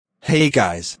Hey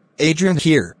guys, Adrian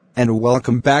here, and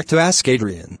welcome back to Ask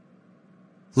Adrian.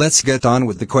 Let's get on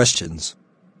with the questions.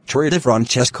 Troy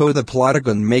DeFrancesco the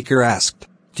Plotagon Maker asked,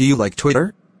 do you like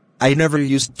Twitter? I never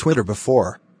used Twitter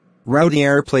before. Rowdy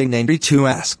Airplane 92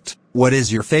 asked, what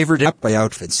is your favorite app by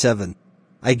Outfit 7?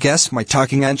 I guess my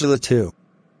Talking Angela too.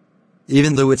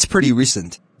 Even though it's pretty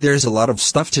recent, there's a lot of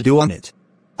stuff to do on it.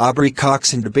 Aubrey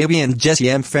Cox and Baby and Jesse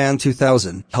M Fan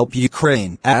 2000 Help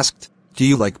Ukraine asked, do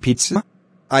you like pizza?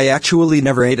 I actually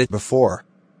never ate it before.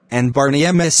 And Barney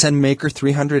MSN Maker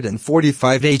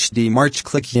 345 HD March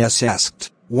Click Yes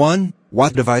asked, 1.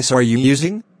 What device are you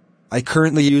using? I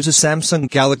currently use a Samsung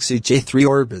Galaxy J3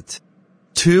 Orbit.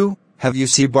 2. Have you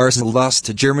seen Barca lost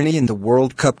to Germany in the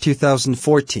World Cup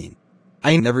 2014?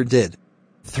 I never did.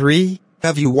 3.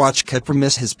 Have you watched Kepa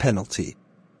miss his penalty?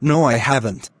 No, I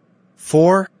haven't.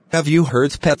 4. Have you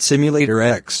heard Pet Simulator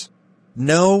X?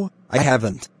 No, I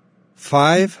haven't.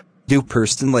 5. Do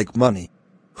Preston like money?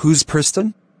 Who's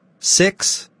Preston?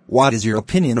 6. What is your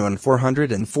opinion on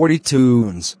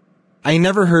 442 I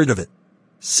never heard of it.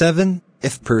 7.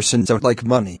 If persons don't like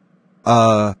money.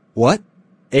 What?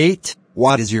 8.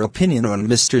 What is your opinion on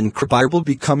Mr. Incredible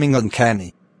becoming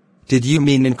uncanny? Did you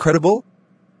mean incredible?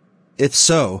 If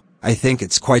so, I think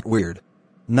it's quite weird.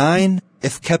 9.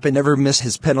 If Kepa never miss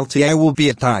his penalty I will be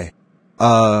a tie.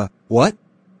 What?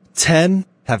 10.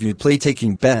 Have you played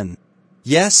Taking Ben?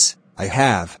 Yes, I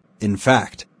have. In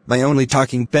fact, my only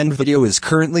Talking Ben video is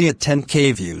currently at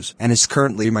 10k views and is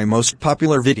currently my most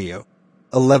popular video.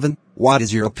 11. What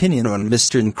is your opinion on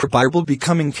Mr. Incredible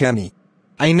becoming canny?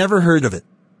 I never heard of it.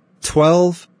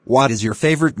 12. What is your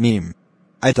favorite meme?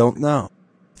 I don't know.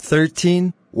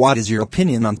 13. What is your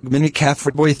opinion on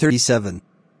Minicafretboy 37?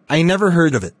 I never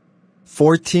heard of it.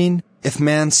 14. If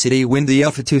Man City win the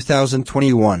FA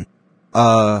 2021.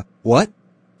 What?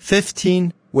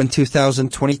 15. When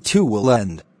 2022 will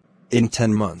end? In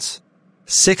 10 months.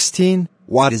 16.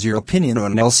 What is your opinion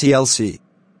on LCLC?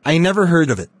 I never heard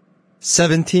of it.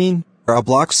 17.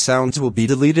 Roblox sounds will be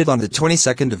deleted on the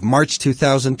 22nd of March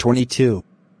 2022.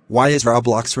 Why is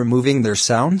Roblox removing their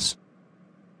sounds?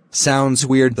 Sounds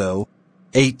weird though.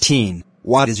 18.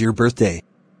 What is your birthday?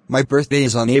 My birthday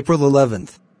is on April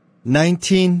 11th.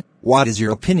 19. What is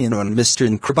your opinion on Mr.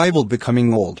 Incredible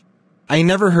becoming old? I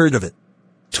never heard of it.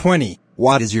 20.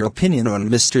 What is your opinion on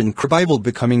Mr. Incredible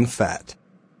becoming fat?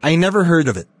 I never heard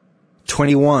of it.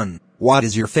 21. What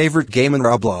is your favorite game in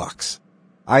Roblox?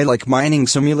 I like Mining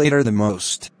Simulator the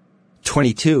most.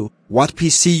 22. What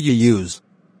PC you use?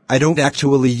 I don't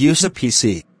actually use a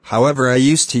PC, however I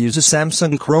used to use a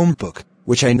Samsung Chromebook,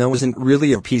 which I know isn't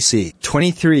really a PC.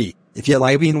 23. If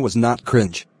Yelibeen was not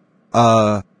cringe.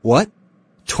 What?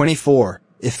 24.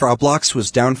 If Roblox was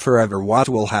down forever what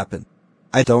will happen?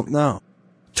 I don't know.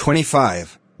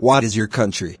 25. What is your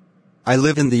country? I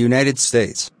live in the United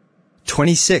States.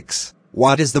 26.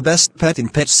 What is the best pet in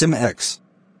Pet Sim X?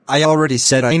 I already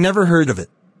said I never heard of it.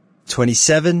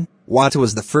 27. What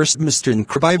was the first Mr.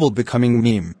 Incredible becoming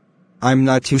meme? I'm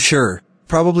not too sure,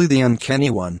 probably the uncanny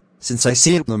one, since I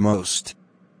see it the most.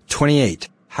 28.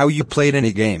 How you played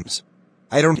any games?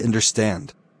 I don't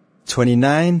understand.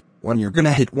 29. When you're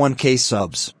gonna hit 1k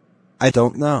subs? I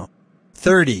don't know.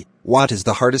 30. What is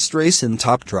the hardest race in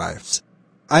Top Drives?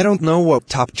 I don't know what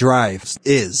Top Drives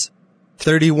is.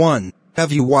 31.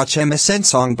 Have you watched MSN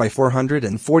Song by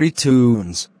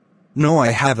 442 No, I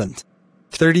haven't.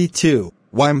 32.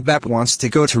 Why Mbappe wants to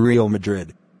go to Real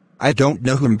Madrid? I don't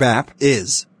know who Mbappe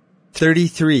is.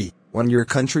 33. When your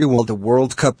country will the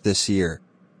World Cup this year?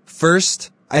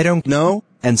 First, I don't know,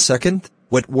 and second,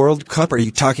 what World Cup are you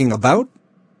talking about?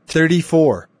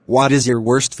 34. What is your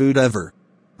worst food ever?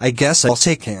 I guess I'll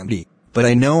say candy, but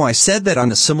I know I said that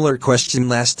on a similar question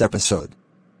last episode.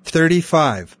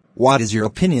 35. What is your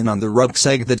opinion on the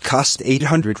rucksack that cost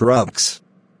 800 Robux?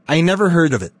 I never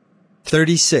heard of it.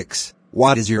 36.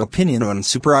 What is your opinion on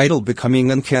Super Idol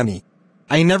becoming uncanny?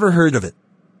 I never heard of it.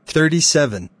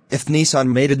 37. If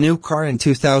Nissan made a new car in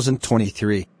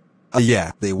 2023?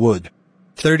 Yeah, they would.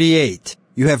 38.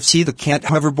 You have seen the cat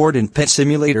hoverboard in Pet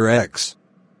Simulator X?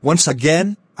 Once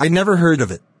again, I never heard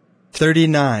of it.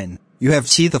 39. You have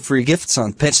seen the free gifts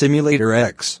on Pet Simulator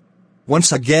X?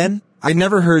 Once again, I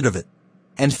never heard of it.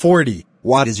 And 40.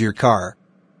 What is your car?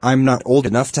 I'm not old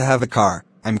enough to have a car.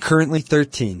 I'm currently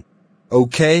 13.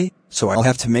 Okay, so I'll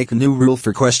have to make a new rule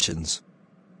for questions.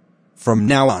 From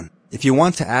now on, if you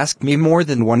want to ask me more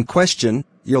than one question,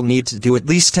 you'll need to do at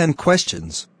least 10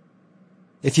 questions.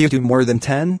 If you do more than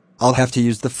 10, I'll have to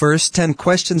use the first 10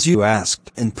 questions you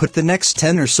asked and put the next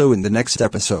 10 or so in the next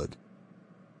episode.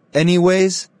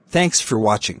 Anyways, thanks for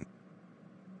watching.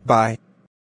 Bye.